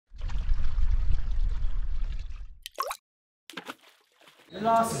The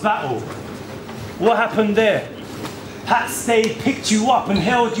last battle, what happened there? Pat Stay picked you up and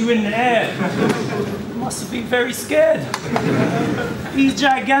held you in the air. You must have been very scared. He's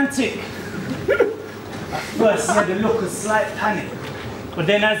gigantic. At first he had a look of slight panic, but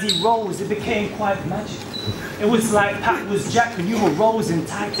then as he rose it became quite magic. It was like Pat was Jack and you were Rose in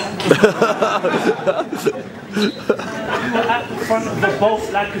Titanic. You were at the front of the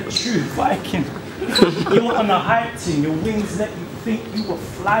boat like a true Viking. You were on a high team, your wings let you think you were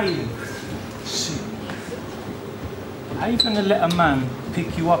flying. Shit. How are you gonna let a man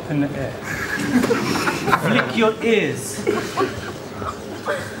pick you up in the air? Flick your ears.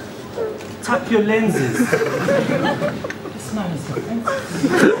 Tap your lenses. This man is defensive.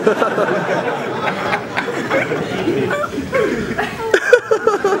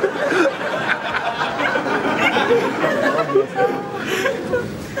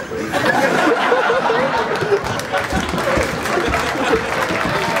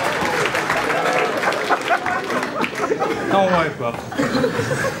 Don't worry, bro.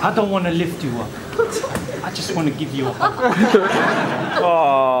 I don't want to lift you up. I just want to give you a hug.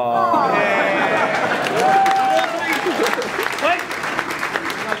 Aww. Wait.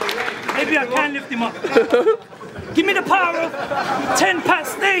 Maybe I can lift him up. Give me the power of 10 Pat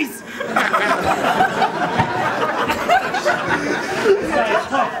Stays.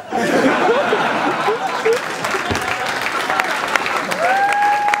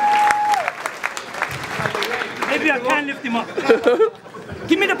 Maybe I can lift him up.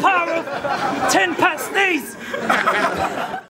 Give me the power of 10 Pat Stays.